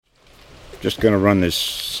Just going to run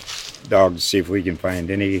this dog to see if we can find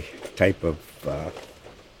any type of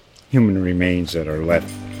human remains that are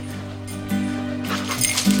left.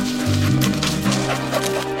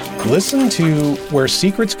 Listen to Where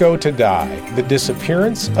Secrets Go to Die, The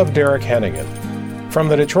Disappearance of Derek Hennigan. From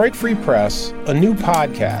the Detroit Free Press, a new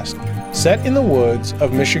podcast set in the woods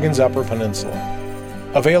of Michigan's Upper Peninsula.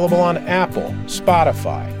 Available on Apple,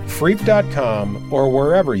 Spotify, Freep.com, or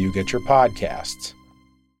wherever you get your podcasts.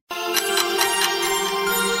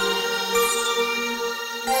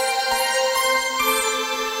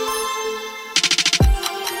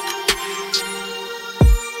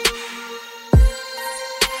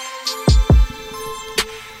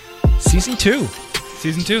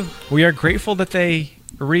 Season 2. We are grateful that they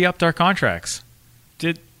re-upped our contracts.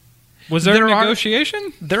 Was there a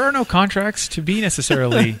negotiation? There are no contracts to be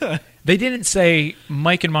necessarily. They didn't say,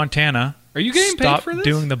 Mike in Montana, are you getting paid for this? Stop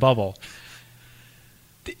doing the bubble.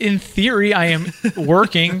 In theory, I am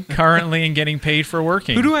working currently and getting paid for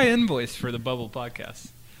working. Who do I invoice for the Bubble podcast?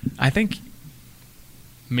 I think...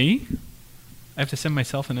 Me? I have to send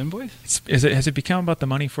myself an invoice? Has it become about the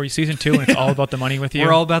money for you? Season 2, and it's all about the money with you?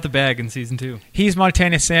 We're all about the bag in Season 2. He's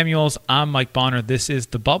Montana Samuels. I'm Mike Bonner. This is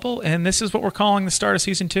The Bubble, and this is what we're calling the start of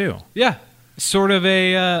Season 2. Yeah. Sort of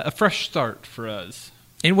a fresh start for us.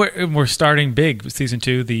 And we're starting big with Season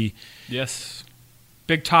 2. Yes.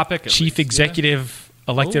 Big topic. Chief executive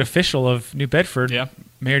elected official of New Bedford,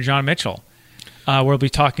 Mayor Jon Mitchell. We'll be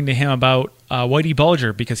talking to him about Whitey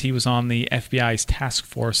Bulger because he was on the FBI's task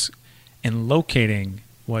force in locating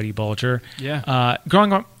Whitey Bulger. Yeah.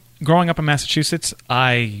 Growing up in Massachusetts,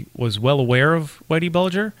 I was well aware of Whitey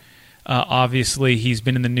Bulger. Obviously, he's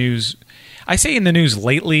been in the news. I say in the news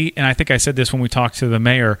lately, and I think I said this when we talked to the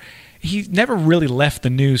mayor. He never really left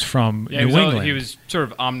the news from New England. He was sort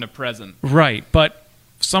of omnipresent. Right, but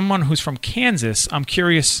someone who's from Kansas, I'm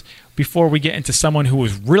curious, before we get into someone who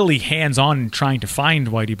was really hands-on in trying to find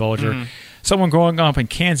Whitey Bulger, someone growing up in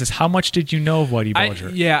Kansas, how much did you know of Whitey Bulger?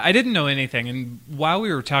 I didn't know anything. And while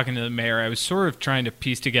we were talking to the mayor, I was sort of trying to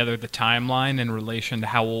piece together the timeline in relation to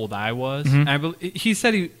how old I was. He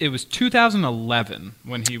said it was 2011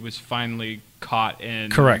 when he was finally caught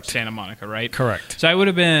in Santa Monica, right? Correct. So I would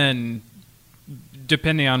have been,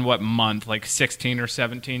 depending on what month, like 16 or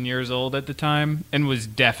 17 years old at the time, and was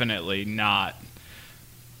definitely not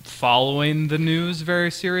following the news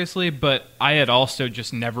very seriously, but I had also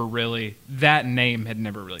just that name had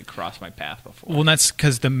never really crossed my path before. Well, that's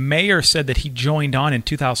because the mayor said that he joined on in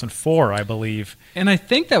 2004, I believe. And I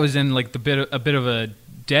think that was in like a bit of a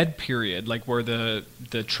dead period, like where the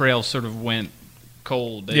trail sort of went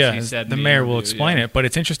cold, as he said. The mayor will explain it, but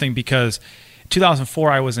it's interesting because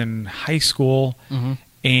 2004 I was in high school,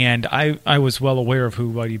 and I was well aware of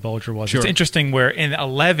who Whitey Bulger was. Sure. It's interesting where in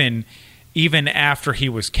 11, even after he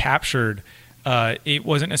was captured, it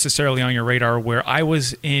wasn't necessarily on your radar, where I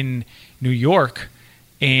was in New York,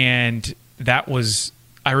 and that was,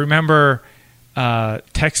 I remember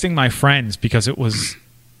texting my friends because it was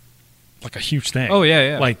like a huge thing. Oh,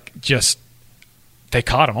 yeah. Like, just, they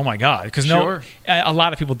caught him. Oh, my God. Because a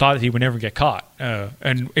lot of people thought that he would never get caught,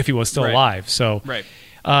 and if he was still alive. So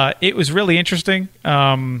it was really interesting,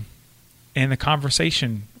 and the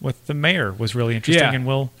conversation with the mayor was really interesting, and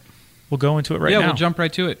we'll go into it now. Yeah, we'll jump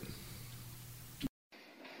right to it.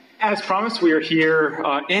 As promised, we are here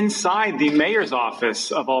inside the mayor's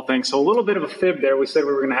office, of all things. So a little bit of a fib there. We said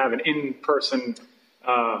we were going to have an in-person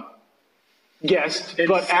guest,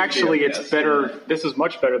 but actually it's better. This is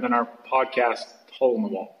much better than our podcast hole in the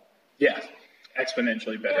wall. Yeah,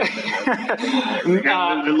 exponentially better.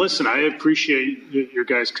 And listen, I appreciate your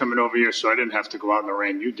guys coming over here so I didn't have to go out in the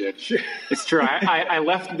rain. You did. It's true. I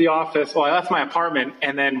left the office. Well, I left my apartment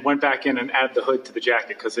and then went back in and added the hood to the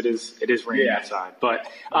jacket because it is raining outside. But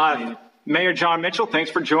Mayor Jon Mitchell,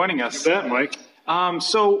 thanks for joining us. You bet, Mike.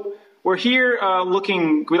 So we're here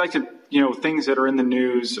looking. We like to, things that are in the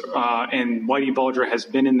news, and Whitey Bulger has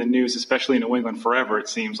been in the news, especially in New England, forever. It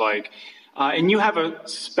seems like. And you have a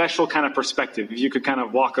special kind of perspective. If you could kind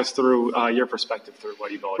of walk us through your perspective through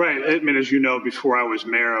Whitey Bulger. Right. I mean, as you know, before I was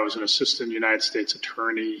mayor, I was an assistant United States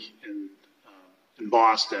attorney in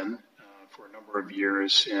Boston for a number of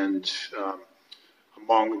years. And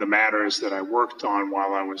among the matters that I worked on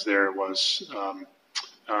while I was there was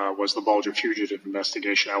the Bulger fugitive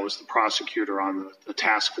investigation. I was the prosecutor on the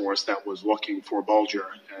task force that was looking for Bulger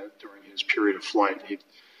during his period of flight. He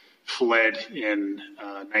fled in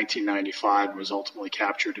 1995 and was ultimately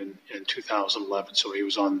captured in 2011. So he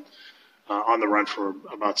was on the run for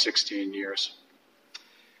about 16 years.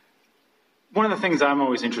 One of the ththings I'm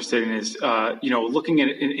always interested in is, looking at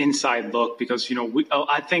an inside look, because,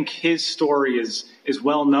 I think his story is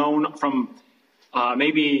well known from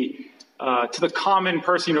maybe to the common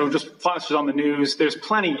person, just flashes on the news. There's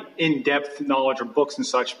plenty in-depth knowledge of books and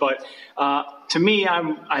such. But to me,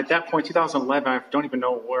 I'm at that point, 2011, I don't even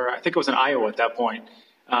know where. I think it was in Iowa at that point.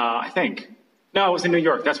 I think. No, it was in New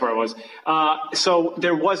York. That's where I was. So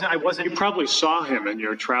I wasn't. You probably saw him in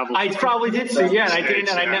your travel. I probably did see, yeah, and I didn't,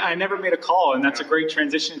 and I never made a call, and that's a great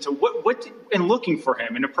transition to and looking for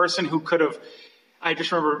him, and a person who could have. I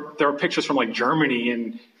just remember there were pictures from like Germany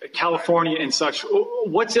and California and such.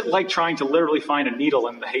 What's it like trying to literally find a needle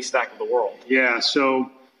in the haystack of the world? Yeah, so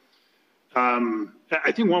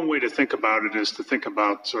I think one way to think about it is to think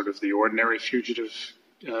about sort of the ordinary fugitive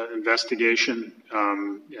investigation,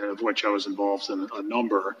 of which I was involved in a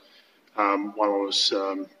number while I was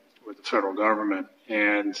with the federal government.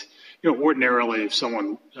 And, ordinarily if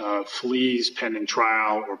someone flees pending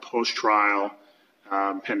trial or post-trial,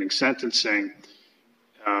 pending sentencing,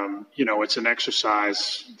 it's an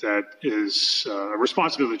exercise that is a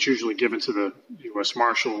responsibility that's usually given to the U.S.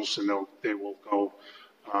 Marshals, and they will go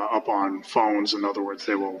up on phones. In other words,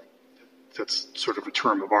 that's sort of a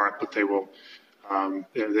term of art, but they will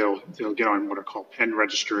they'll get on what are called pen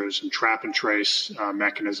registers and trap and trace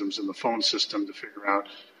mechanisms in the phone system to figure out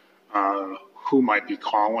who might be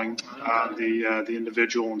calling the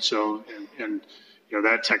individual, and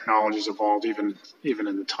that technology has evolved even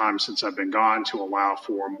in the time since I've been gone to allow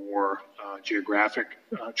for more geographic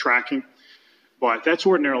tracking. But that's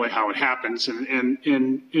ordinarily how it happens, and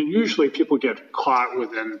usually people get caught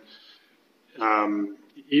within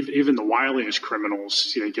even the wiliest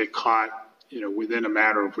criminals get caught within a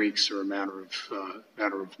matter of weeks or a matter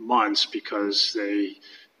of months, because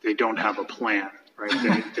they don't have a plan, right?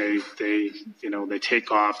 They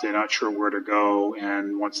take off, they're not sure where to go,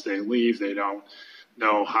 and once they leave, they don't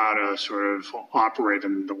know how to sort of operate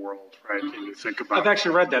in the world, right? And you think about. I've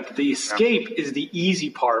actually read that the escape is the easy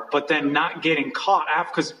part, but then not getting caught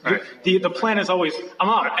after, because the plan is always I'm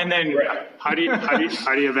out, and then how do you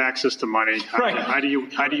have access to money? How do you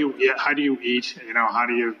eat? How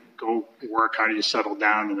do you go work? How do you settle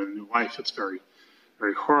down in a new life? It's very,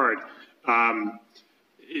 very hard.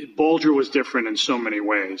 Bulger was different in so many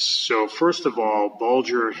ways. So first of all,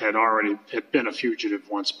 Bulger had been a fugitive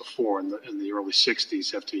once before in the early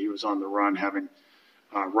 60s after he was on the run, having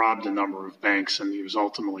robbed a number of banks, and he was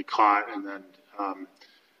ultimately caught and then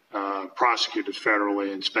prosecuted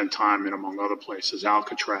federally and spent time in, among other places,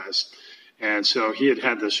 Alcatraz. And so he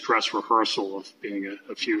had this dress rehearsal of being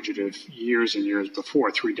a fugitive years and years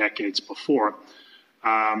before, 3 decades before.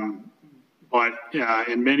 But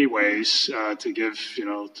in many ways, to give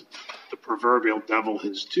the proverbial devil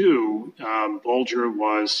his due, Bulger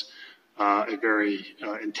was a very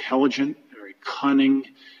intelligent, very cunning,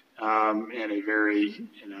 and a very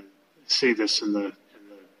say this in the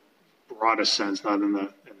broadest sense, not in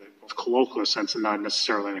the most colloquial sense, and not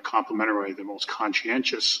necessarily in a complimentary way, the most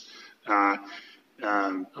conscientious of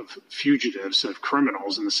fugitives, of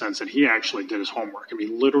criminals, in the sense that he actually did his homework. I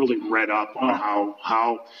mean, literally read up on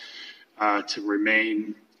how to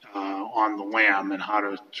remain on the lam and how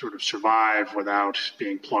to sort of survive without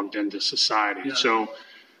being plugged into society. Yeah.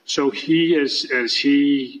 So he,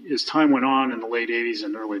 as time went on in the late 80s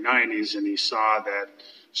and early 90s, and he saw that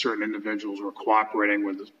certain individuals were cooperating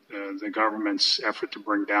with the government's effort to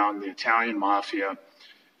bring down the Italian mafia,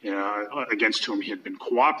 against whom he had been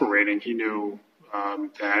cooperating, he knew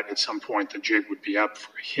that at some point the jig would be up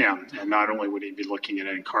for him. And not only would he be looking at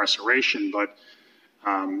incarceration, but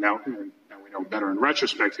now we know better in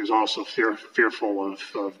retrospect, he was also fearful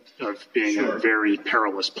of being in a very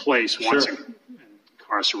perilous place once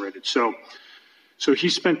incarcerated. So he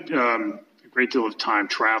spent a great deal of time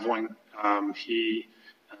traveling. He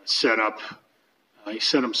set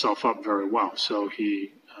himself up very well. So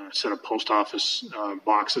he set up post office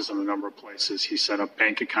boxes in a number of places. He set up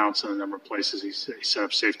bank accounts in a number of places. He set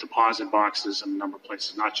up safe deposit boxes in a number of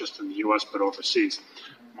places, not just in the U.S., but overseas.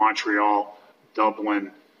 Montreal,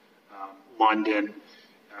 Dublin, London,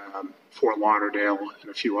 Fort Lauderdale, and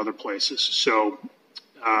a few other places. So,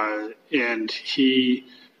 and he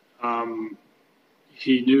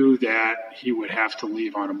knew that he would have to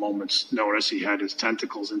leave on a moment's notice. He had his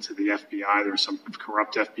tentacles into the FBI. There were some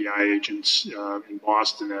corrupt FBI agents in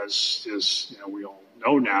Boston, as we all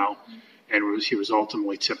know now. And he was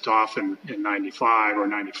ultimately tipped off in 95 or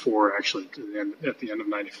 94, actually, at the end of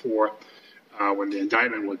 94, when the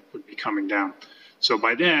indictment would be coming down. So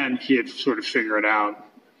by then, he had sort of figured out,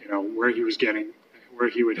 where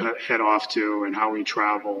he would head off to and how he'd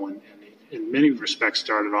travel. And in many respects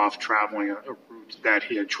started off traveling a route that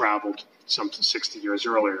he had traveled some 60 years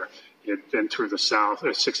earlier. He had been through the South,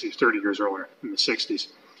 30 years earlier in the 60s,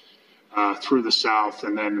 through the South,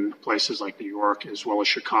 and then in places like New York as well as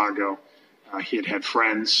Chicago. He had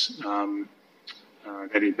friends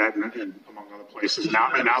that he'd met in, among other places, in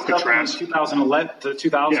Alcatraz. 2011 to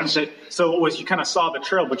 2000. Yes. So it was, you kind of saw the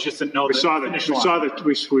trail, but just didn't know We saw the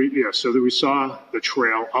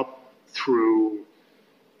trail up through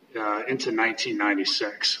into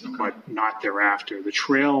 1996, but not thereafter. The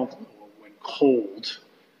trail went cold,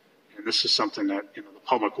 and this is something that the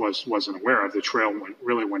public wasn't aware of. The trail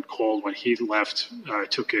really went cold when he left.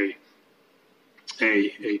 Took a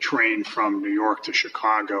train from New York to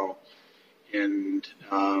Chicago in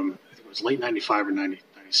I think it was late 95 or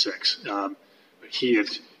 96. But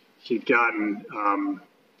he'd gotten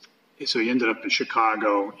so he ended up in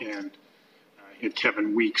Chicago, and he had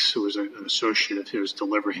Kevin Weeks, who was an associate of his,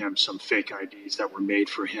 deliver him some fake IDs that were made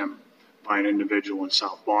for him by an individual in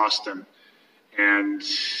South Boston, and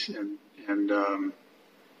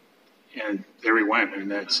there he went.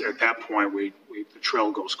 And that's at that point the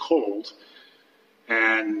trail goes cold,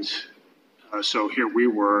 and so here we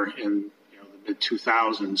were in the mid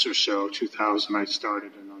 2000s or so. 2000, I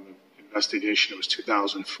started, and on the investigation it was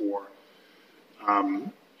 2004.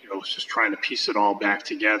 Just trying to piece it all back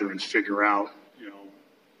together and figure out,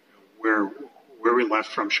 where we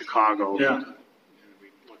left from Chicago. Yeah. And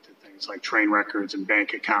we looked at things like train records and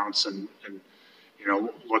bank accounts, and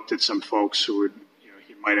looked at some folks who would,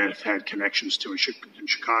 he might have had connections to in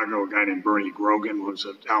Chicago. A guy named Bernie Grogan, who was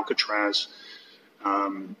an Alcatraz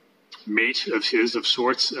mate of his of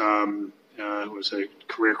sorts, was a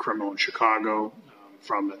career criminal in Chicago.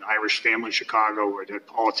 From an Irish family in Chicago, where they had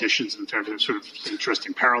politicians, and sort of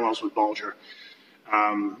interesting parallels with Bulger.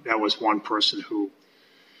 That was one person who,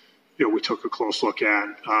 we took a close look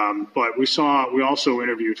at. But we also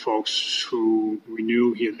interviewed folks who we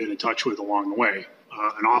knew he had been in touch with along the way.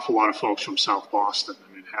 An awful lot of folks from South Boston.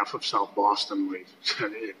 I mean, half of South Boston we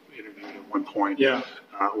interviewed at one point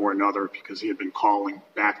or another, because he had been calling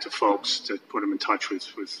back to folks to put him in touch with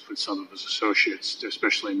some of his associates,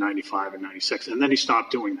 especially in 95 and 96. And then he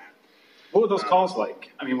stopped doing that. What were those calls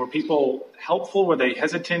like? I mean, were people helpful? Were they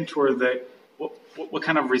hesitant? Were they, what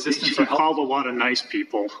kind of resistance or help? He called a lot of nice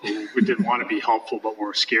people who didn't want to be helpful but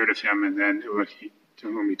were scared of him, and then to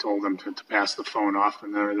whom he told them to pass the phone off.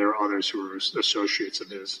 And there are others who were associates of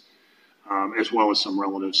his, as well as some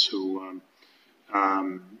relatives who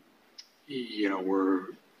were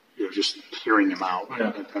just hearing them out.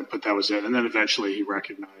 Yeah. But that was it. And then eventually he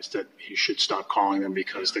recognized that he should stop calling them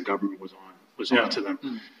because the government was on to them.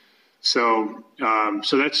 Mm. So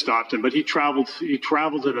that stopped him. But he traveled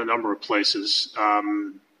in a number of places.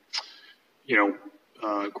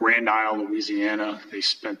 Grand Isle, Louisiana. They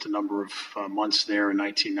spent a number of months there in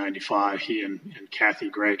 1995. He and Kathy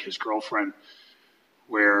Gregg, his girlfriend,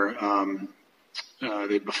 where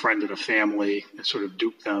they befriended a family and sort of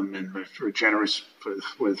duped them, and were generous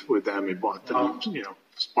with them. He bought them,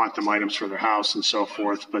 bought them items for their house and so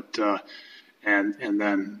forth. But and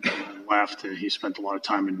then left. And he spent a lot of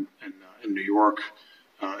time in New York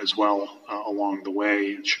as well along the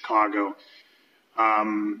way, in Chicago.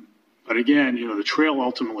 But again, the trail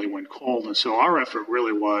ultimately went cold, and so our effort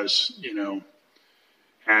really was,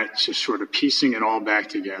 at just sort of piecing it all back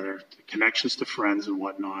together, the connections to friends and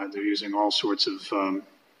whatnot. They're using all sorts of,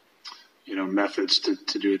 methods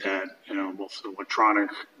to do that, both electronic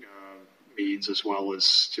means as well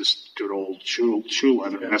as just good old shoe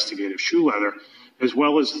leather, investigative shoe leather, as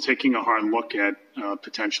well as taking a hard look at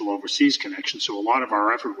potential overseas connections. So a lot of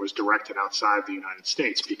our effort was directed outside the United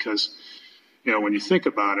States because, when you think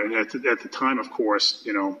about it, at the time, of course,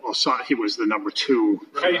 he was the number two,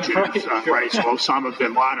 right? So Osama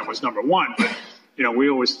bin Laden was number one. But, we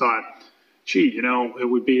always thought, it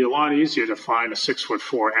would be a lot easier to find a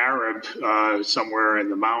 6'4" Arab somewhere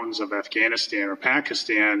in the mountains of Afghanistan or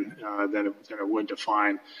Pakistan than it would to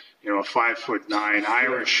find, a 5'9"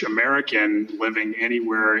 Irish American living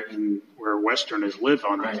anywhere where Westerners live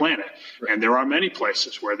on the planet. Right. And there are many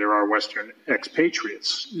places where there are Western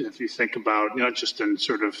expatriates. If you think about, not just in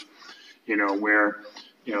sort of, where,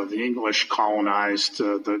 the English colonized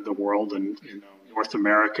the world and, North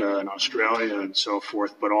America and Australia and so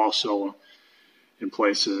forth, but also in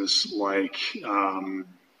places like,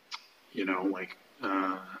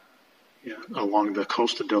 along the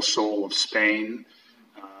Costa del Sol of Spain,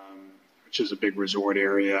 which is a big resort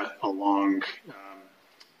area, along,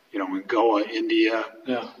 in Goa, India,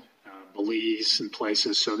 Belize, and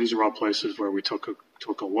places. So these are all places where we took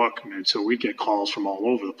a look. And so we get calls from all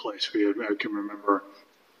over the place. I can remember,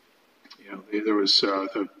 there was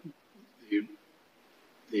the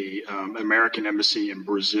the American embassy in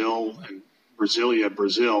Brazil and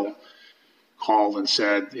Brazil called and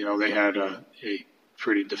said, they had a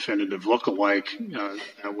pretty definitive look-alike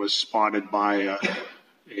that was spotted by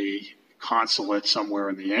a consulate somewhere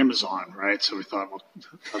in the Amazon, right? So we thought, well,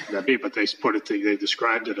 how could that be? But they they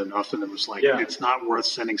described it enough, and it was like, it's not worth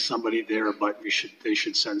sending somebody there, but they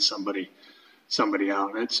should send somebody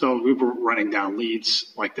out. And so we were running down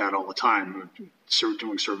leads like that all the time. We were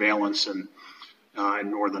doing surveillance in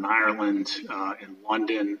Northern Ireland, in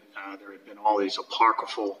London. There had been all these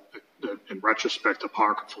in retrospect,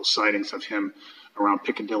 apocryphal sightings of him around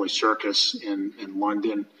Piccadilly Circus in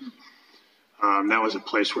London. That was a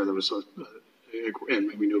place where there was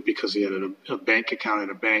and we knew because he had a bank account at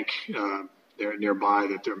a bank there nearby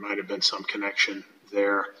that there might have been some connection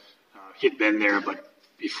there. He'd been there, but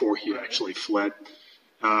before he actually fled.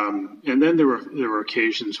 And then there were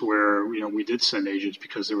occasions where we did send agents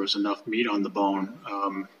because there was enough meat on the bone,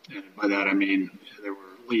 and by that I mean there were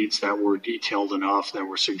leads that were detailed enough, that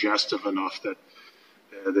were suggestive enough that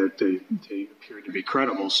they appeared to be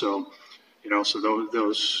credible. So those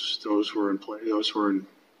were in play. Those were in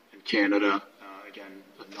Canada. Again,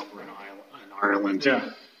 a number in Ireland.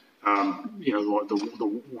 Yeah.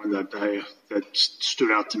 The one that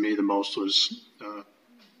stood out to me the most was the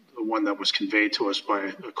one that was conveyed to us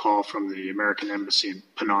by a call from the American Embassy in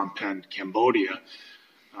Phnom Penh, Cambodia.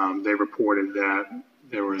 They reported that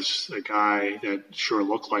there was a guy that sure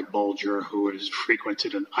looked like Bulger who has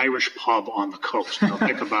frequented an Irish pub on the coast. Now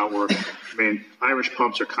think about Irish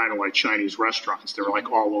pubs are kind of like Chinese restaurants. They're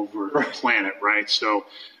like all over the planet, right? So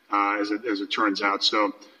as it turns out,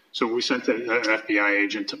 so we sent an FBI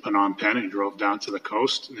agent to Phnom Penh and drove down to the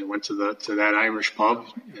coast, and they went to that Irish pub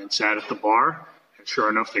and sat at the bar. And sure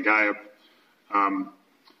enough, the guy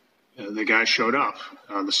showed up.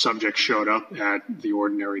 The subject showed up at the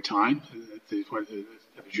ordinary time, at his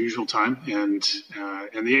usual time, and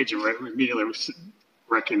the agent immediately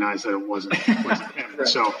recognized that it wasn't him. Right.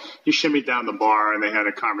 So he shimmied down the bar, and they had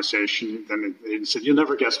a conversation. Then they said, "You'll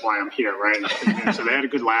never guess why I'm here," right? And so they had a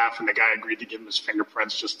good laugh, and the guy agreed to give him his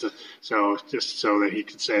fingerprints just so that he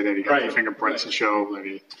could say that he got the fingerprints to show that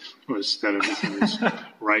everything was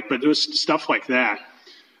right. But there was stuff like that.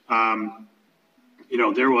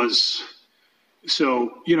 There was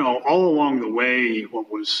all along the way,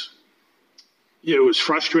 it was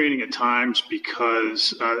frustrating at times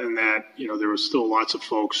because in that, there was still lots of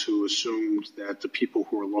folks who assumed that the people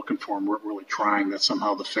who were looking for him weren't really trying, that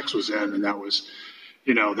somehow the fix was in. And that was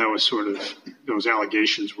sort of, those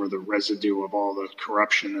allegations were the residue of all the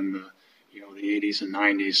corruption in the 80s and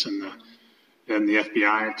 90s and the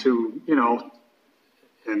FBI too,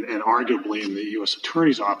 and arguably in the U.S.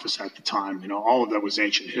 Attorney's Office at the time. All of that was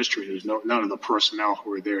ancient history. There's none of the personnel who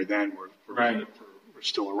were there then were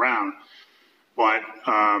still around. But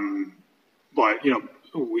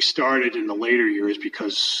we started in the later years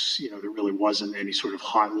because, there really wasn't any sort of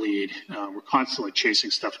hot lead. We're constantly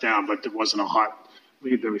chasing stuff down, but there wasn't a hot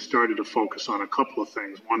lead. That we started to focus on a couple of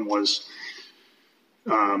things. One was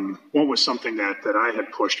something that I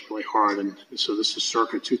had pushed really hard. And so this is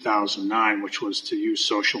circa 2009, which was to use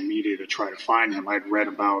social media to try to find him. I'd read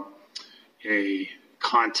about a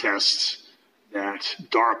contest that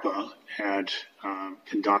DARPA had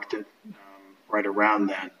conducted right around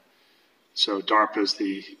that. So DARPA is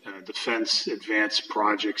the Defense Advanced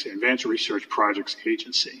Research Projects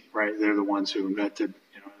Agency, right? They're the ones who invented,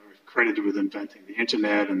 credited with inventing the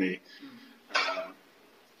internet and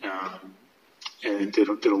and did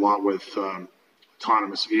a lot with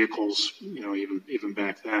autonomous vehicles, even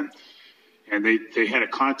back then. And they had a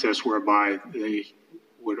contest whereby they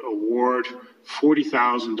would award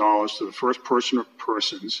 $40,000 to the first person or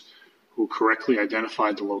persons who correctly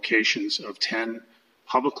identified the locations of 10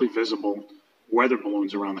 publicly visible weather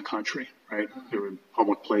balloons around the country, right? There were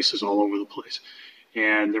public places all over the place.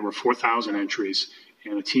 And there were 4,000 entries,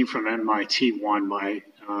 and a team from MIT won by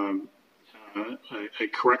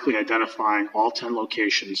correctly identifying all 10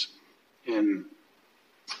 locations in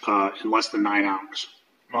less than 9 hours.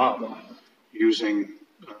 Wow. Using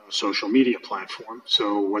a social media platform.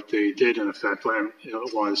 So what they did, in effect,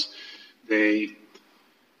 was they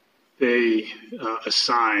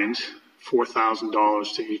assigned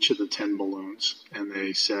 $4,000 to each of the 10 balloons, and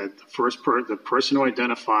they said the person who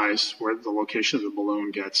identifies where the location of the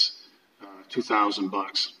balloon gets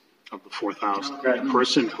 $2,000 of the $4,000. Okay. The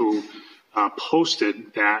person who posted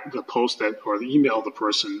or emailed the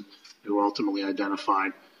person who ultimately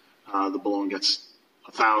identified the balloon gets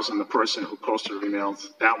 $1,000. The person who posted or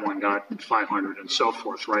emailed that one got $500, and so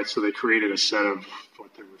forth, right? So they created a set of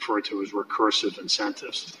what they refer to as recursive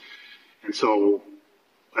incentives. And so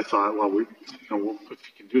I thought, well, if you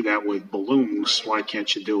can do that with balloons, why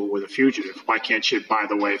can't you do it with a fugitive? Why can't you, by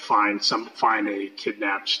the way, find a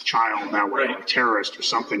kidnapped child that way, or a terrorist or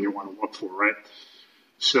something you want to look for, right?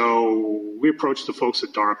 So we approached the folks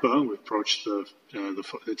at DARPA, we approached the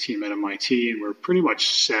team at MIT, and we're pretty much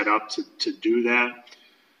set up to do that.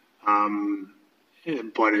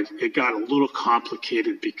 But it got a little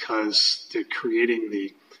complicated because creating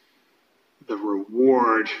the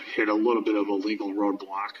reward hit a little bit of a legal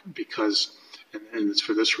roadblock because, and it's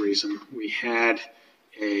for this reason, we had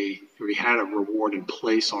a reward in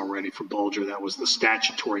place already for Bulger that was the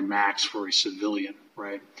statutory max for a civilian,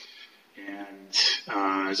 right? And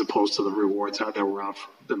as opposed to the rewards that were out for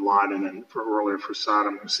Bin Laden and earlier for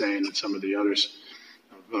Saddam Hussein and some of the others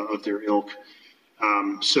of their ilk.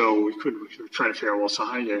 So we were trying to figure out, well, so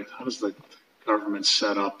how does the government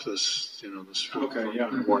set up this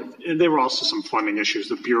reward? And there were also some funding issues.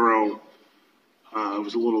 The Bureau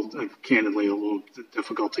was candidly a little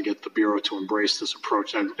difficult to get the Bureau to embrace this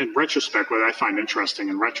approach. And in retrospect, what I find interesting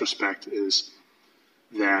in retrospect is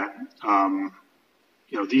that,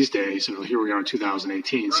 these days, here we are in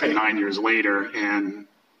 2018, so 9 years later, and,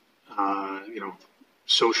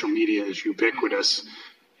 social media is ubiquitous.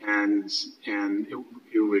 And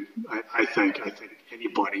I think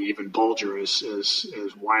anybody, even Bulger, as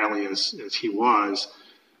wily as he was,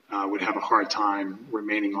 would have a hard time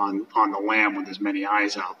remaining on the lam with as many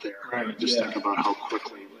eyes out there. Right. Think about how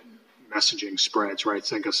quickly messaging spreads, right?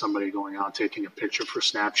 Think of somebody going out, taking a picture for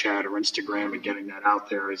Snapchat or Instagram and getting that out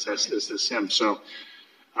there. Is this him? So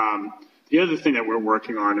the other thing that we're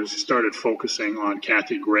working on is we started focusing on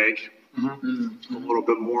Kathy Gregg a little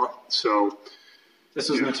bit more. So this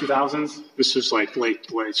was in the 2000s? This is like late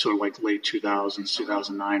 2000s,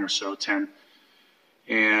 2009 or so, 10.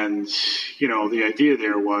 And, the idea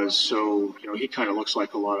there was, he kind of looks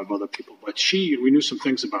like a lot of other people, but we knew some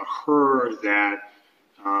things about her that,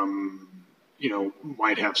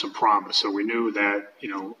 might have some promise. So we knew that,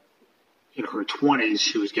 in her 20s,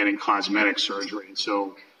 she was getting cosmetic surgery. And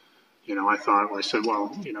so, I said,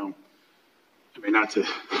 well, not to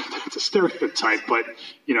stereotype, but,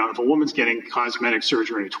 if a woman's getting cosmetic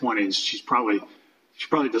surgery in her 20s, she probably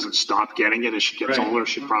doesn't stop getting it as she gets older.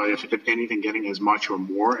 She'd probably, if anything, getting as much or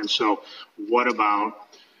more. And so what about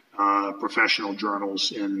professional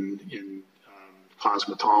journals in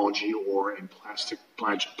cosmetology or in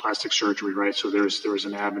plastic surgery, right? So there's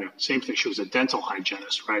an avenue. Same thing, she was a dental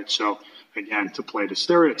hygienist, right? So again, to play the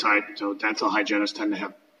stereotype, dental hygienists tend to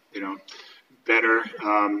have, better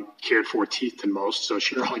cared for teeth than most, so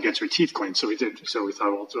she probably gets her teeth cleaned. So we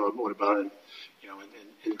thought, well, what about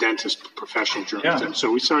in dentist professional journals? And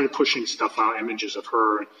so we started pushing stuff out, images of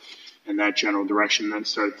her in that general direction, and then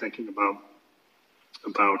started thinking about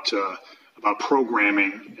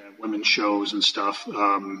programming women's shows and stuff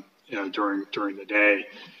during the day.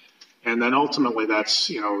 And then ultimately that's,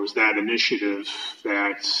 it was that initiative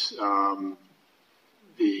that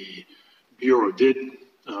the Bureau did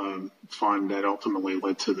fund that ultimately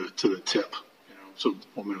led to the tip. So a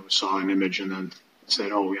woman who saw an image and then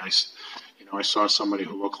said, "Oh, I saw somebody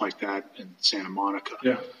who looked like that in Santa Monica."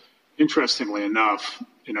 Yeah. Interestingly enough,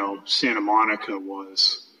 Santa Monica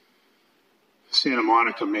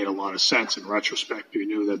made a lot of sense in retrospect. You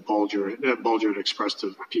knew that Bulger had expressed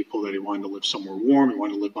to people that he wanted to live somewhere warm. He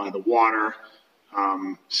wanted to live by the water.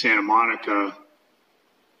 Santa Monica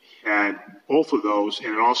had both of those,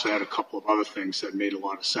 and it also had a couple of other things that made a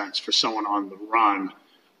lot of sense for someone on the run,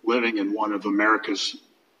 living in one of America's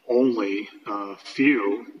only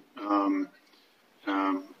few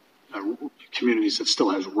communities that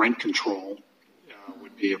still has rent control.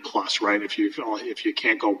 Would be a plus, right? If you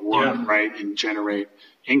can't go work, right, and generate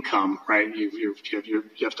income, right, you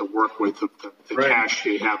have to work with the cash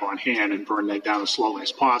you have on hand and burn that down as slowly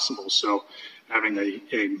as possible. So having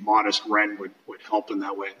a modest rent would help in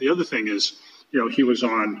that way. The other thing is, he was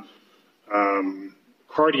on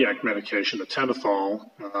cardiac medication, the Tenethol,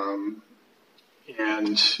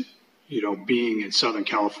 and being in Southern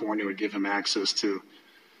California would give him access to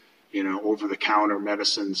over-the-counter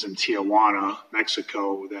medicines in Tijuana,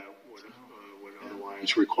 Mexico, that would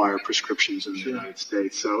otherwise require prescriptions in the United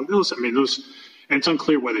States. So those, and it's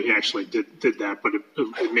unclear whether he actually did that, but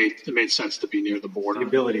it made sense to be near the border. The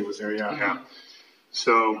ability was there, yeah.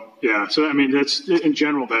 So that's in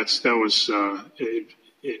general.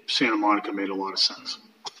 Santa Monica made a lot of sense.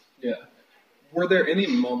 Yeah. Were there any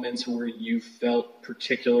moments where you felt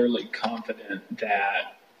particularly confident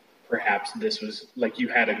that perhaps this was like you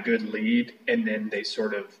had a good lead and then they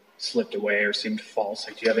sort of slipped away or seemed false?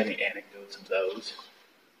 Like, do you have any anecdotes of those?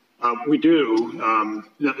 We do.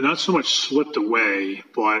 Not so much slipped away,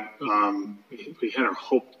 but we had our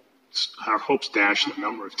hopes dashed a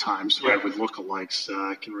number of times with lookalikes.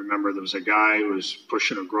 I can remember there was a guy who was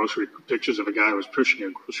pushing pictures of a guy who was pushing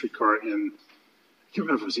a grocery cart in, I can't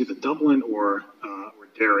remember if it was either Dublin or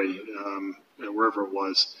Derry, wherever it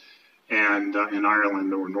was, and in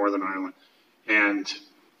Ireland or Northern Ireland. And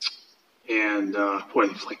boy,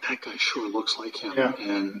 like that guy sure looks like him. Yeah.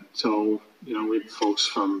 And so, we had folks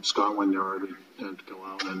from Scotland Yard and go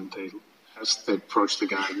out and they approached the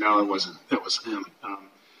guy. No, that wasn't him.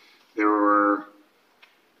 There were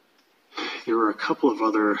a couple of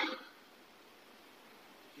other,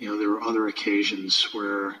 there were other occasions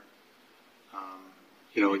where,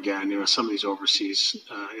 again, some of these overseas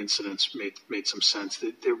incidents made some sense.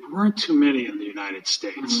 There weren't too many in the United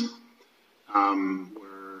States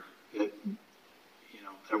where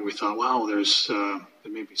that we thought, wow, there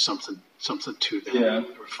may be something to that. Yeah.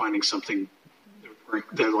 We're finding something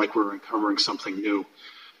like we're uncovering something new.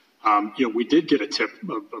 We did get a tip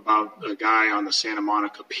about a guy on the Santa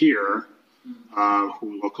Monica Pier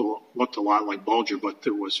who looked a lot like Bulger, but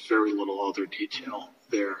there was very little other detail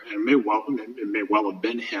there. And it may well have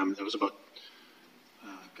been him. That was about,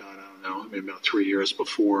 I don't know, maybe about 3 years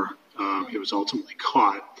before he was ultimately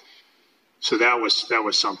caught. So that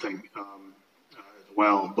was something as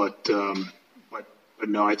well. But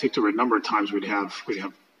no, I think there were a number of times we'd have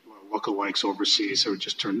lookalikes overseas that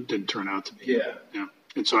just didn't turn out to be. Yeah.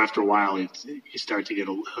 And so after a while, you start to get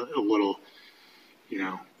a little,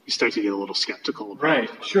 you start to get a little skeptical about right.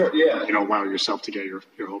 Sure. Yeah. You don't allow yourself to get your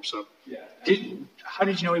hopes up. Yeah. How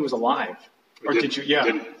did you know he was alive? Did you?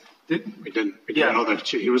 Yeah. We didn't know that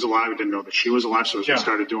he was alive. We didn't know that she was alive. So as we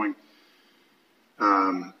started doing.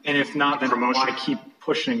 And if not, then promotion. Why keep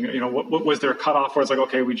pushing? What was there a cutoff where it's like,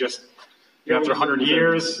 okay, we just after 100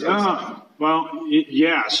 years? Well,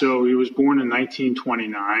 yeah. So he was born in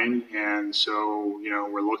 1929, and so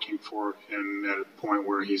we're looking for him at a point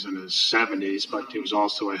where he's in his 70s, but he was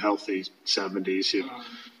also a healthy 70s.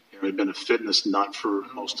 He'd been a fitness nut for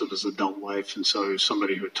most of his adult life, and so he was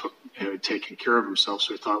somebody who had taken care of himself.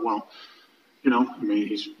 So we thought, well,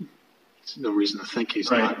 he's no reason to think he's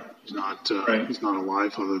not. He's not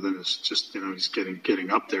alive, other than it's just he's getting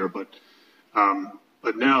up there, but.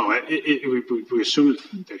 But no, we assumed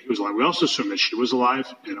that he was alive. We also assumed that she was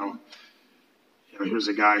alive. He was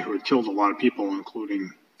a guy who had killed a lot of people,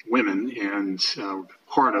 including women, and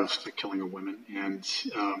part of the killing of women. And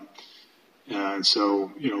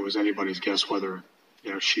so, it was anybody's guess whether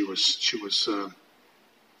she was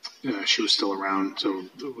still around. So,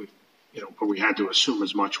 but we had to assume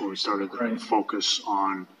as much when we started to focus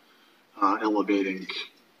on elevating,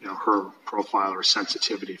 her profile or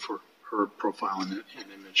sensitivity for her profile and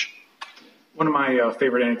image. One of my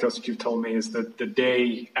favorite anecdotes that you've told me is that the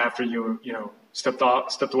day after you stepped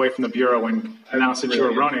away from the bureau and announced that you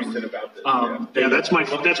were running. That's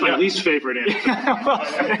my least favorite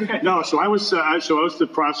anecdote. No, so I was the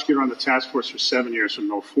prosecutor on the task force for 7 years, from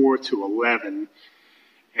 2004 to 2011,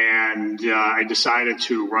 and I decided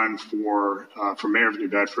to run for mayor of New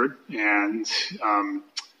Bedford, and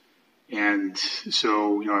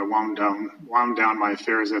so, I wound down my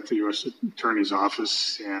affairs at the U.S. Attorney's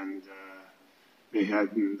Office, and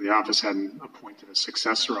the office hadn't appointed a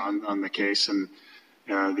successor on the case. And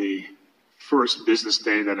the first business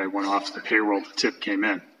day that I went off the payroll, the tip came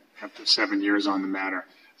in after 7 years on the matter.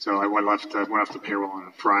 So I went off the payroll on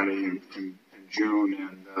a Friday in June,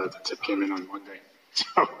 and the tip came in on Monday.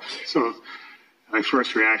 So my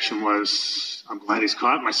first reaction was, I'm glad he's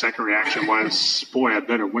caught. My second reaction was, boy, I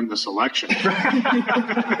better win this election.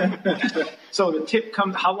 So the tip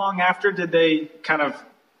comes, how long after did they kind of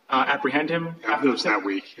apprehend him? It was that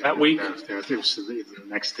week. That week? Yeah, I think it was either the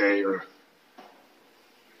next day or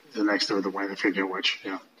the next or the way, I forget which,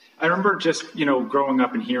 yeah. I remember just, growing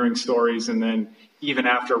up and hearing stories, and then even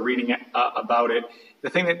after reading about it, the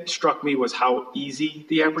thing that struck me was how easy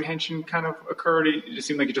the apprehension kind of occurred. It just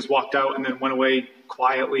seemed like it just walked out and then went away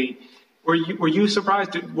quietly. Were you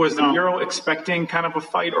surprised? Was the Bureau expecting kind of a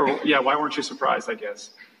fight, or why weren't you surprised, I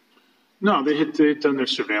guess? No, they had done their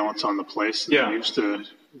surveillance on the place. And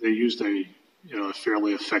they used a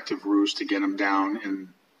fairly effective ruse to get him down in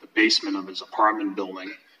the basement of his apartment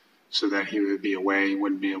building, so that he would be away. He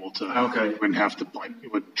wouldn't be able to. Okay. He wouldn't have to. He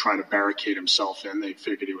would try to barricade himself in. They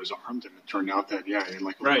figured he was armed, and it turned out that he had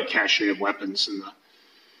a cache of weapons in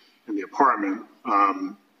the apartment.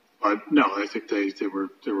 But no, I think they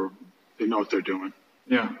know what they're doing.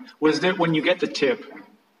 Yeah. Was there, when you get the tip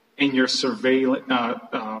in your surveillance,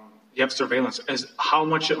 you have surveillance, how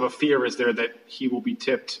much of a fear is there that he will be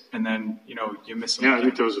tipped and then you miss him? Yeah, I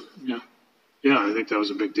think there was. Yeah, I think that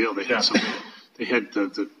was a big deal. They had they had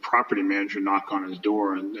the property manager knock on his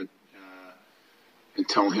door and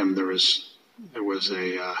tell him there was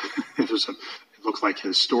a it looked like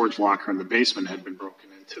his storage locker in the basement had been broken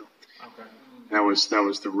into. Okay. That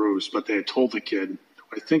was the ruse. But they had told the kid,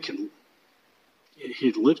 I think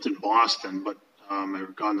he'd lived in Boston, but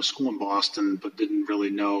had gone to school in Boston, but didn't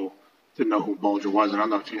know who Bulger was. And I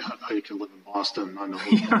don't know how you can live in Boston and not know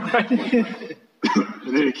who.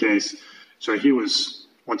 In any case, so he was,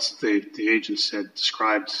 once the agents had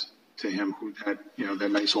described to him who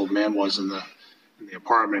that nice old man was in the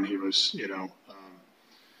apartment, he was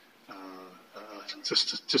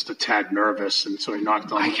just a tad nervous, and so he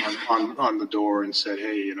knocked on the door and said,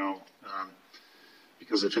 hey,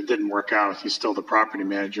 because if it didn't work out, he's still the property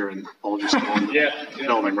manager and Bulger's still in the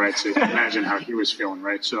building, right? So you can imagine how he was feeling,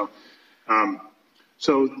 right? So, but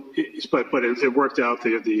it worked out.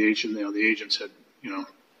 The agents had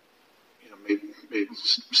made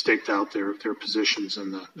staked out their positions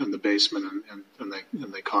in the basement, and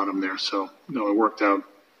they caught him there. So no, it worked out.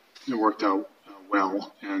 It worked out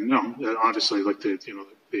well, and no, obviously, like the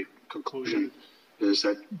conclusion is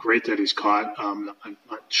that great that he's caught. I'm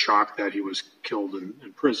not shocked that he was killed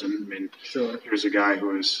in prison. I mean, sure. Here's a guy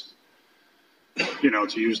who is,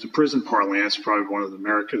 to use the prison parlance, probably one of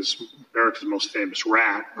America's most famous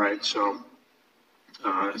rat, right? So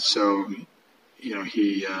he knew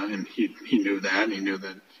that, and he knew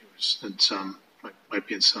that he was might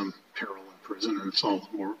be in some peril in prison, and it's all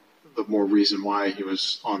the more reason why he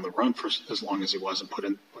was on the run for as long as he was and put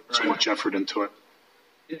so much effort into it.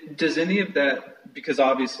 Does any of that, because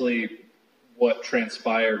obviously what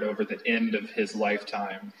transpired over the end of his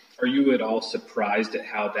lifetime, are you at all surprised at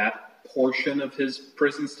how that portion of his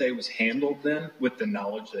prison stay was handled then, with the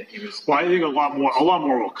knowledge that he was? Well, I think a lot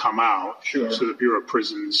more will come out. Sure. So the Bureau of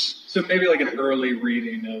Prisons. So maybe like an early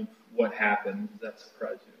reading of what happened. That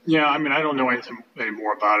surprised you? Yeah, I mean, I don't know any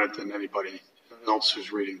more about it than anybody else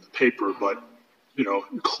who's reading the paper, but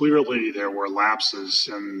clearly there were lapses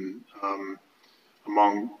and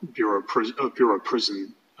among Bureau of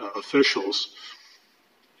Prison officials.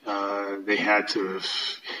 They had to have,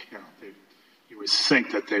 you would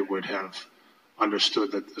think that they would have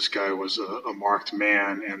understood that this guy was a marked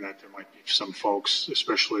man, and that there might be some folks,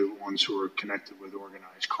 especially ones who were connected with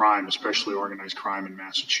organized crime, especially organized crime in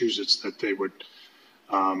Massachusetts, that they would,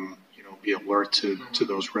 be alert to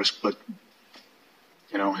those risks. But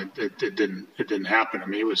it didn't happen. I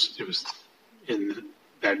mean, it was in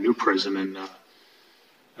that new prison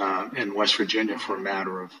in West Virginia for a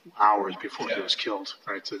matter of hours before he was killed.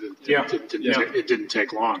 Right. So it didn't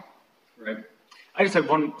take long. Right. I just have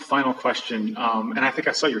one final question, and I think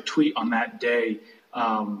I saw your tweet on that day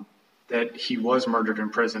that he was murdered in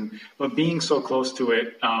prison. But being so close to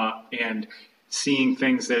it and seeing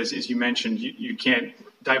things that, as you mentioned, you can't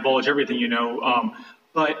divulge everything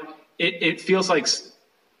but it feels like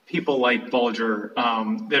people like Bulger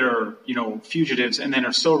that are, fugitives and then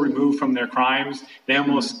are so removed from their crimes, they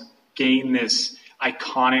almost gain this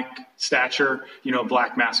iconic stature.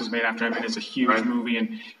 Black Mass was made after him, and it's a huge movie.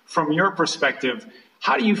 And from your perspective,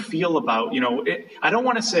 how do you feel about, I don't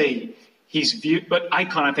want to say he's viewed, but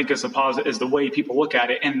icon, I think, is the way people look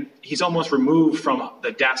at it. And he's almost removed from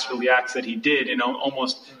the dastardly acts that he did and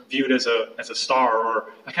almost viewed as a star,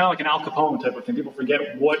 or kind of like an Al Capone type of thing. People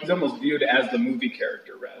forget what he's almost viewed as the movie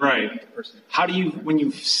character, rather than the person. How do you, when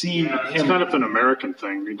you see him? It's kind of an American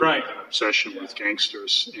thing. We do have an obsession with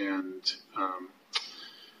gangsters and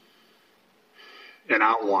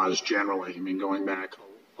outlaws generally. I mean, going back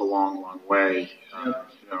a long way.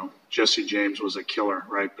 Jesse James was a killer,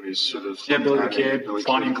 right? But he's sort of Billy the Kid,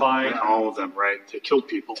 Bonnie and Clyde, all of them, right? They killed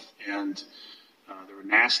people, and they were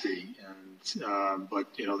nasty, and but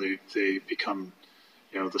they become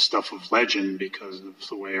the stuff of legend because of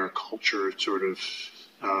the way our culture sort of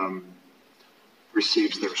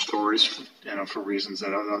receives their stories, for reasons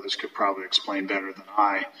that others could probably explain better than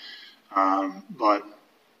I. But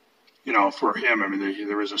for him, I mean,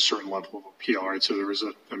 there is a certain level of appeal, right? So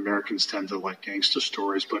Americans tend to like gangster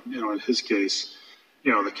stories, but, in his case,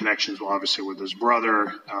 the connections, obviously with his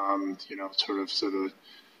brother, sort of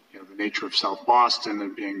the nature of South Boston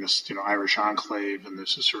and being this, Irish enclave, and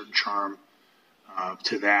there's a certain charm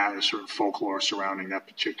to that, a certain folklore surrounding that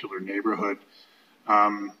particular neighborhood.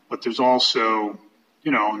 But there's also,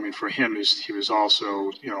 for him, he was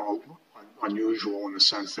also, unusual in the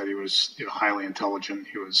sense that he was, highly intelligent.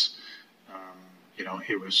 He was,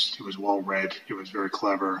 he was well read. He was very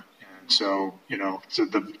clever, and so so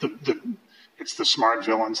it's the smart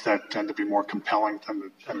villains that tend to be more compelling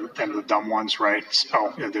than the dumb ones, right?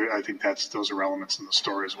 So I think those are elements in the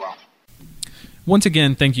story as well. Once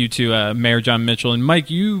again, thank you to Mayor Jon Mitchell. And Mike,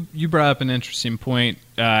 you brought up an interesting point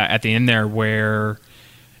at the end there where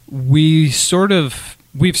we've sort of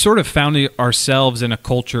found ourselves in a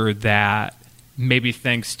culture that maybe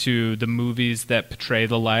thanks to the movies that portray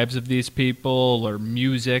the lives of these people or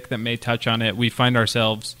music that may touch on it, we find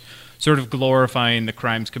ourselves sort of glorifying the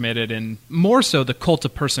crimes committed and more so the cult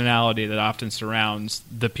of personality that often surrounds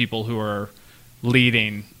the people who are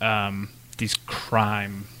leading these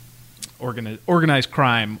organized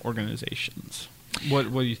crime organizations.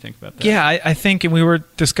 What do you think about that? Yeah, I think, and we were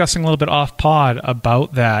discussing a little bit off pod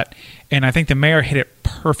about that, and I think the mayor hit it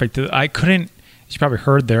perfect. I couldn't, as you probably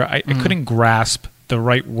heard there, I couldn't grasp the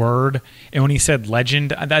right word, and when he said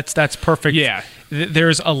legend, that's perfect. Yeah.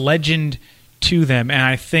 There's a legend to them, and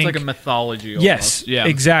I think it's like a mythology almost. Yes, yeah.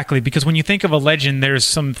 Exactly, because when you think of a legend, there's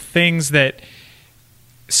some things that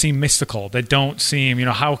seem mystical, that don't seem,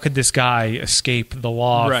 how could this guy escape the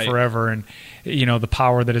law forever, and the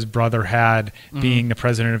power that his brother had being the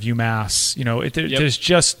president of UMass. There's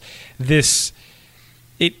just this,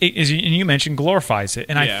 it as you mentioned, glorifies it.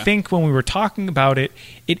 And I think when we were talking about it,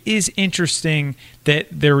 it is interesting that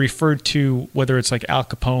they're referred to, whether it's like Al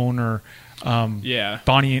Capone or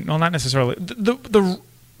Bonnie, well, not necessarily. The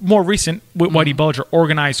more recent Whitey Bulger,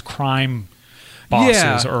 organized crime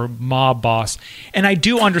bosses or mob boss. And I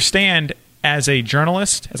do understand as a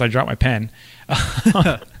journalist, as I drop my pen,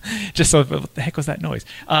 just so, what the heck was that noise?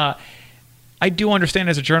 I do understand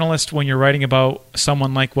as a journalist when you're writing about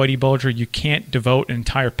someone like Whitey Bulger, you can't devote an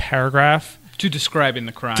entire paragraph to describing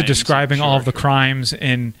the crimes. To describing all of the crimes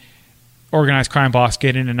and organized crime boss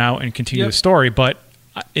get in and out and continue the story. But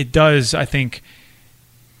it does, I think,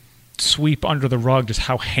 sweep under the rug just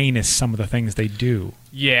how heinous some of the things they do.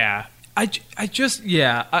 Yeah. I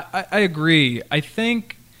agree. I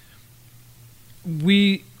think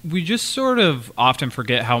we just sort of often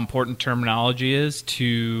forget how important terminology is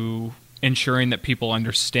to ensuring that people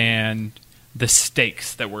understand the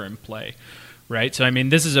stakes that were in play, right? So, I mean,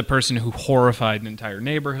 this is a person who horrified an entire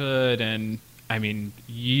neighborhood, and, I mean,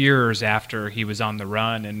 years after he was on the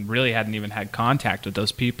run and really hadn't even had contact with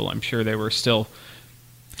those people, I'm sure they were still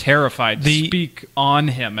terrified to speak on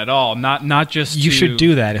him at all. Not just you should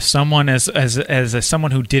do that if someone as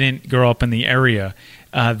someone who didn't grow up in the area.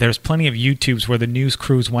 There's plenty of YouTubes where the news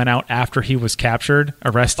crews went out after he was captured,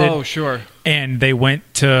 arrested. Oh, sure. And they went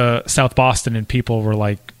to South Boston, and people were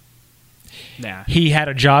like, "Nah." He had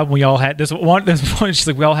a job. We all had this one. She's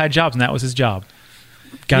like, we all had jobs, and that was his job.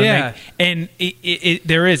 And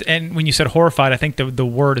there is, and when you said horrified, I think the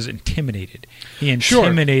word is intimidated. He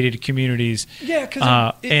intimidated communities. Yeah,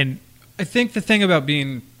 because and I think the thing about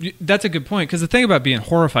that's a good point, because the thing about being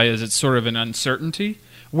horrified is it's sort of an uncertainty.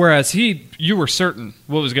 Whereas you were certain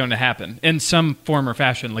what was going to happen in some form or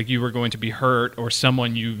fashion, like you were going to be hurt, or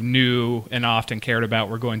someone you knew and often cared about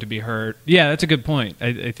were going to be hurt. Yeah, that's a good point.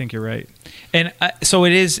 I think you're right. And so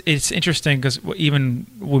it's interesting because even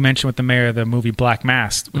we mentioned with the mayor the movie Black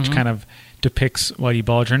Mass, which kind of depicts Whitey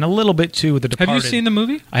Bulger, and a little bit too The Departed. Have you seen the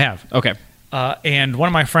movie? I have. Okay. And one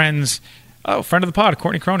of my friends, friend of the pod,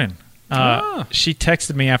 Courtney Cronin, she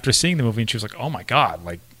texted me after seeing the movie, and she was like, "Oh my God,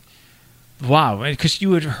 like." Wow, because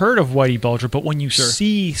you had heard of Whitey Bulger, but when you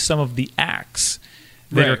see some of the acts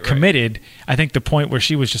that are committed, I think the point where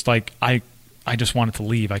she was just like, I just wanted to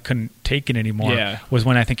leave. I couldn't take it anymore, was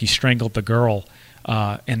when I think he strangled the girl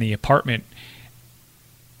in the apartment.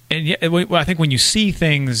 And I think when you see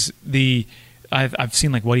things, I've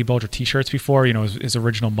seen like Whitey Bulger T-shirts before, his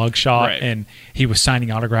original mugshot, and he was signing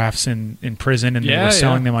autographs in prison, and they were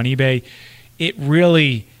selling them on eBay. It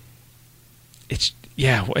really, it's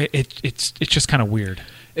just kind of weird.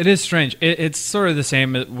 It is strange. It's sort of the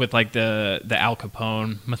same with like the Al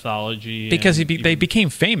Capone mythology, because they became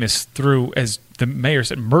famous through, as the mayor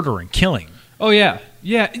said, murder and killing. Oh yeah,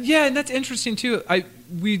 and that's interesting too.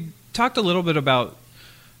 We talked a little bit about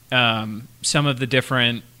some of the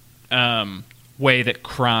different way that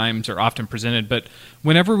crimes are often presented, but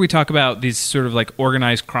whenever we talk about these sort of like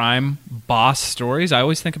organized crime boss stories, I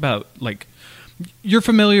always think about like. You're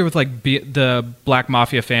familiar with like the Black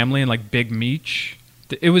Mafia family and like Big Meech?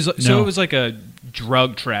 It was like a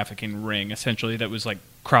drug trafficking ring essentially that was like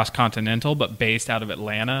cross-continental but based out of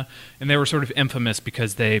Atlanta, and they were sort of infamous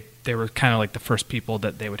because they were kind of like the first people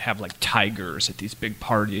that they would have like tigers at these big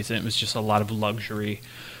parties, and it was just a lot of luxury.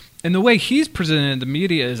 And the way he's presented in the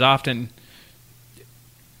media is often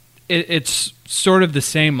it's sort of the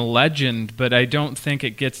same legend, but I don't think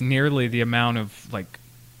it gets nearly the amount of like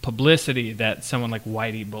publicity that someone like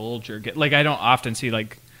Whitey Bulger get. Like I don't often see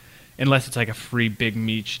like, unless it's like a free Big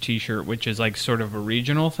Meech T-shirt, which is like sort of a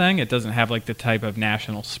regional thing. It doesn't have like the type of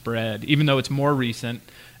national spread, even though it's more recent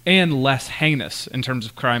and less heinous in terms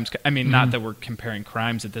of crimes. I mean, not that we're comparing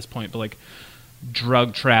crimes at this point, but like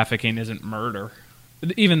drug trafficking isn't murder.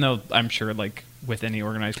 Even though I'm sure, like with any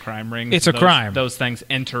organized crime ring, it's a crime. Those things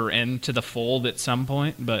enter into the fold at some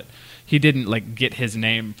point, but he didn't like get his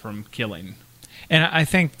name from killing. And I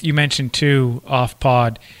think you mentioned too off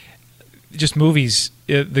pod, just movies.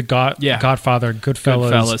 Godfather,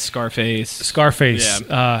 Goodfellas, Scarface.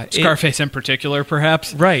 Yeah. Scarface in particular,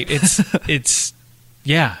 perhaps. Right. It's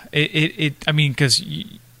yeah. I mean, because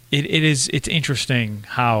it's interesting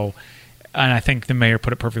how. And I think the mayor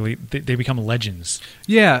put it perfectly. They become legends.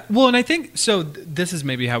 Yeah. Well, and I think so. This is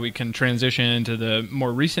maybe how we can transition into the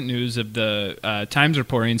more recent news of the Times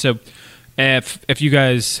reporting. So, if you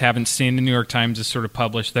guys haven't seen, the New York Times has sort of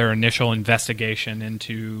published their initial investigation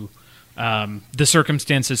into the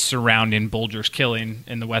circumstances surrounding Bulger's killing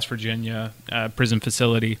in the West Virginia prison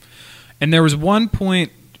facility. And there was one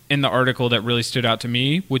point in the article that really stood out to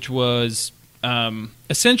me, which was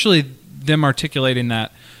essentially them articulating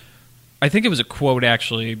that. I think it was a quote,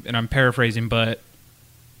 actually, and I'm paraphrasing, but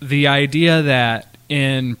the idea that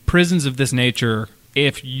in prisons of this nature,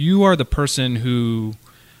 if you are the person who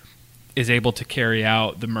is able to carry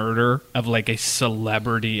out the murder of like a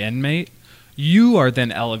celebrity inmate, you are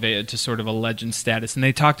then elevated to sort of a legend status. And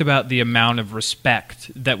they talked about the amount of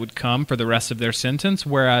respect that would come for the rest of their sentence,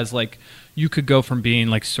 whereas like you could go from being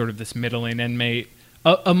like sort of this middling inmate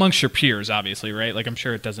amongst your peers, obviously, right? Like, I'm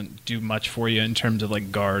sure it doesn't do much for you in terms of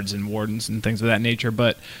like guards and wardens and things of that nature,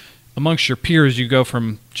 but amongst your peers, you go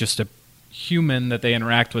from just a human that they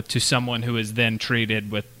interact with to someone who is then treated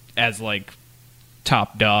with as like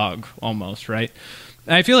top dog almost, right?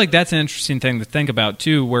 And I feel like that's an interesting thing to think about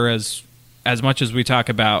too, whereas as much as we talk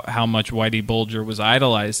about how much Whitey Bulger was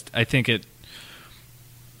idolized, I think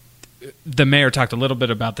the mayor talked a little bit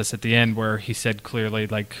about this at the end, where he said clearly,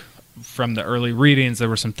 like, from the early readings, there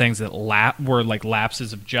were some things that were like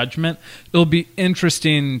lapses of judgment. It'll be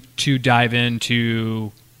interesting to dive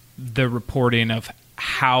into the reporting of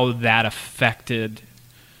how that affected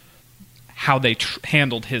how they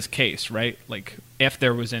handled his case, right? Like, if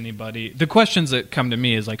there was anybody... The questions that come to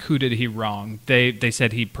me is, like, who did he wrong? They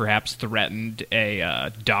said he perhaps threatened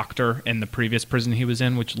a doctor in the previous prison he was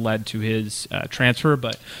in, which led to his transfer,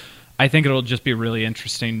 but I think it'll just be really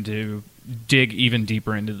interesting to dig even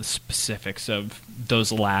deeper into the specifics of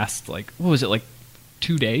those last, like, what was it, like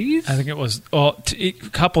 2 days? I think it was a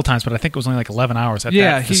couple times, but I think it was only like 11 hours at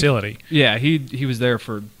that facility. He was there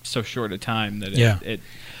for so short a time that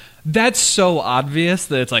that's so obvious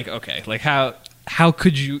that it's like, okay, like how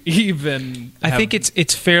could you even I think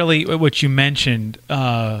it's fairly what you mentioned,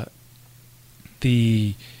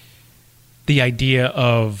 the idea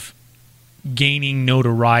of gaining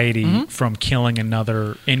notoriety from killing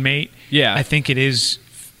another inmate. Yeah. I think it is,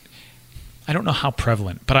 I don't know how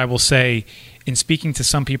prevalent, but I will say, in speaking to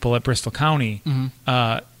some people at Bristol County,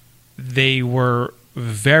 they were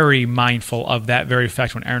very mindful of that very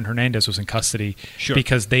fact when Aaron Hernandez was in custody,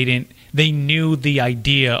 because they knew the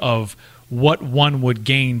idea of what one would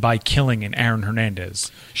gain by killing an Aaron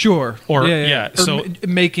Hernandez. Sure. Or so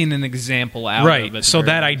making an example out of it. So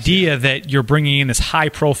that idea that you're bringing in this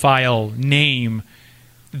high-profile name,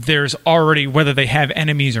 there's already, whether they have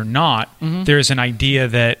enemies or not, there's an idea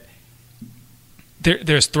that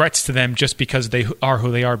there's threats to them just because they are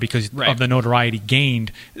who they are because of the notoriety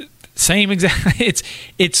gained. Same exact.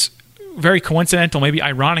 It's very coincidental, maybe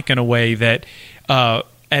ironic in a way that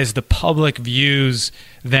as the public views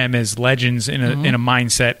them as legends in a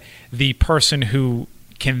mindset, the person who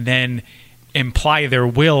can then imply their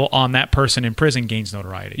will on that person in prison gains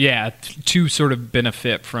notoriety. Yeah, to sort of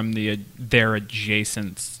benefit from their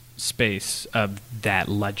adjacent space of that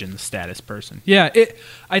legend status person. Yeah,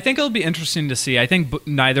 I think it'll be interesting to see. I think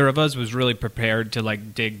neither of us was really prepared to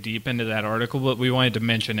like dig deep into that article, but we wanted to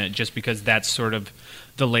mention it just because that's sort of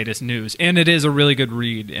the latest news, and it is a really good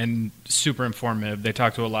read and super informative. They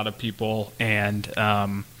talk to a lot of people, and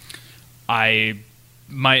my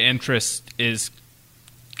interest is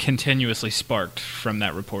continuously sparked from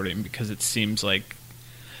that reporting because it seems like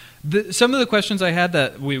some of the questions I had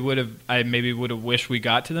that I maybe would have wished we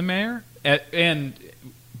got to the mayor, and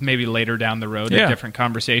maybe later down the road, a different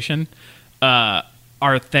conversation,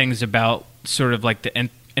 are things about sort of like the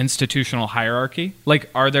institutional hierarchy. Like,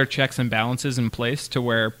 are there checks and balances in place to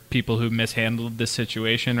where people who mishandled this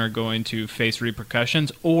situation are going to face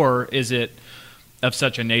repercussions, or is it of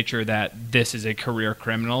such a nature that this is a career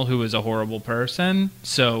criminal who is a horrible person,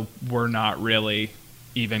 so we're not really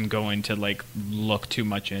even going to like look too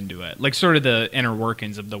much into it, like sort of the inner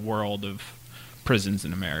workings of the world of prisons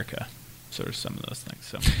in America. sort of some of those things.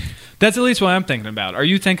 So that's at least what I'm thinking about. Are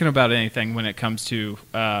you thinking about anything when it comes to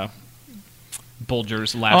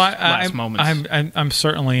Bulger's last moments? I'm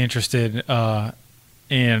certainly interested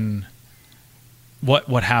in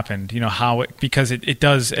what happened. How it, because it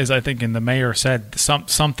does, as I think in the mayor said,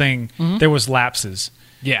 something there was lapses.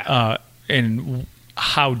 Yeah. And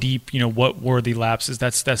how deep, what were the lapses?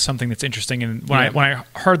 That's something that's interesting. And when I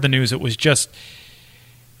heard the news, it was just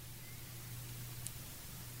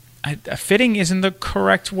fitting isn't the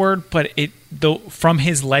correct word, but from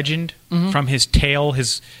his legend, from his tale,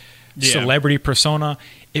 his celebrity persona,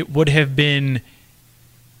 it would have been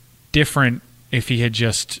different if he had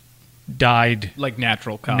just died like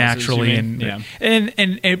natural causes, naturally,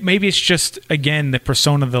 and maybe it's just again the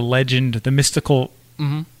persona, the legend, the mystical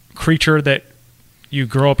creature that you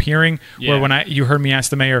grow up hearing. Where when you heard me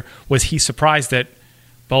ask the mayor, was he surprised that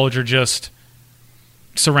Bulger just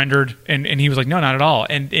surrendered, and he was like, no, not at all.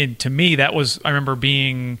 And to me, that was, I remember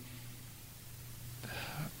being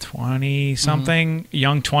 20 something,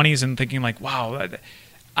 young 20s, and thinking like, wow,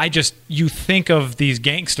 you think of these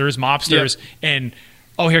gangsters, mobsters, and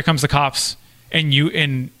here comes the cops, and you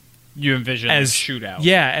envision a shootout.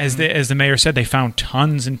 Yeah, as the mayor said, they found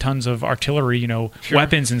tons and tons of artillery,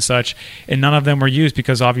 weapons and such, and none of them were used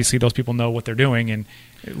because obviously those people know what they're doing and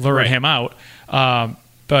lured him out.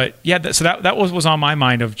 But yeah, so that was on my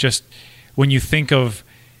mind, of just when you think of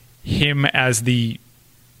him as the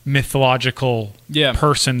mythological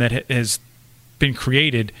person that has been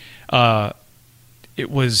created,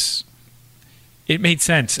 it made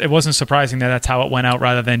sense. It wasn't surprising that that's how it went out,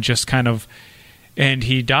 rather than just kind of, and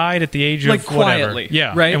he died at the age of quietly, whatever.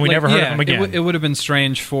 Yeah, right. And we never heard of him again. It would have been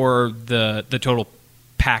strange for the total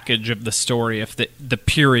package of the story if the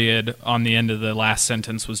period on the end of the last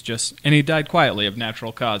sentence was just, and he died quietly of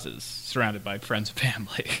natural causes, surrounded by friends and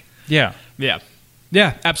family. Yeah,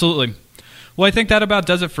 absolutely. Well, I think that about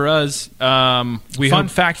does it for us. Fun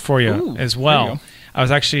fact for you as well. You I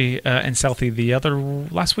was actually in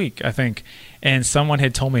Southie last week, I think, and someone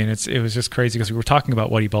had told me, and it was just crazy because we were talking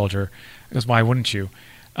about Whitey Bulger. Because why wouldn't you?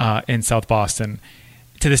 In South Boston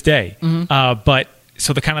to this day. But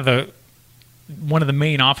so one of the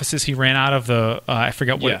main offices he ran out of, I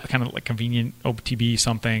forget what kind of like convenient OTB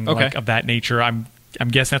something like of that nature. I'm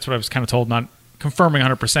guessing that's what I was kind of told, not confirming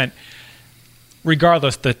 100%.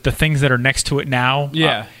 Regardless, the things that are next to it now,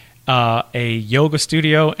 a yoga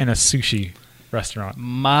studio and a sushi restaurant.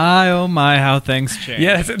 My oh my, how things change.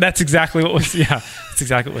 Yeah, that's exactly what was. Yeah, that's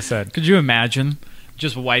exactly what was said. Could you imagine?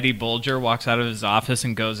 Just Whitey Bulger walks out of his office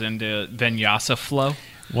and goes into Vinyasa flow.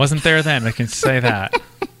 Wasn't there then, I can say that.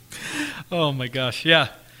 Oh my gosh, yeah.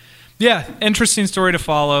 Interesting story to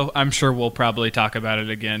follow. I'm sure we'll probably talk about it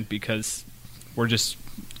again because we're just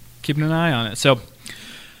keeping an eye on it. So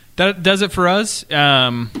that does it for us.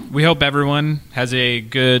 We hope everyone has a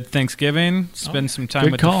good Thanksgiving. Spend some time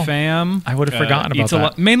with the fam. I would have forgotten about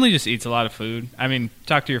that. Mainly just eats a lot of food. I mean,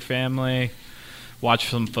 talk to your family, watch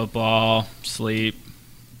some football, sleep.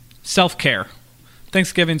 Self-care.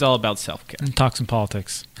 Thanksgiving's all about self-care. And talk some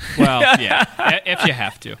politics. Well, yeah, if you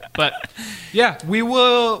have to. But yeah, we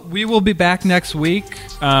will be back next week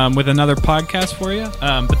with another podcast for you.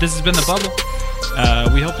 But this has been The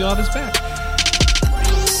Bubble. We hope you'll have us back.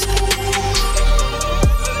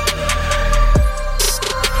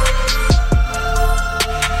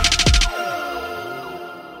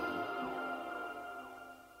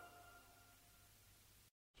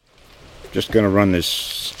 Just going to run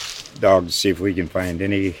this dog to see if we can find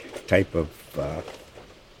any type of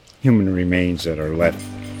human remains that are left.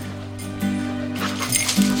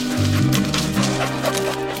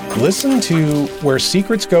 Listen to Where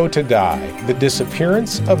Secrets Go to Die, The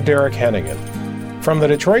Disappearance of Derek Hennigan. From the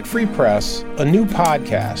Detroit Free Press, a new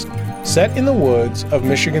podcast set in the woods of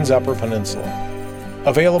Michigan's Upper Peninsula.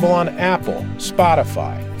 Available on Apple,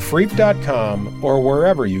 Spotify, Freep.com, or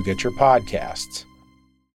wherever you get your podcasts.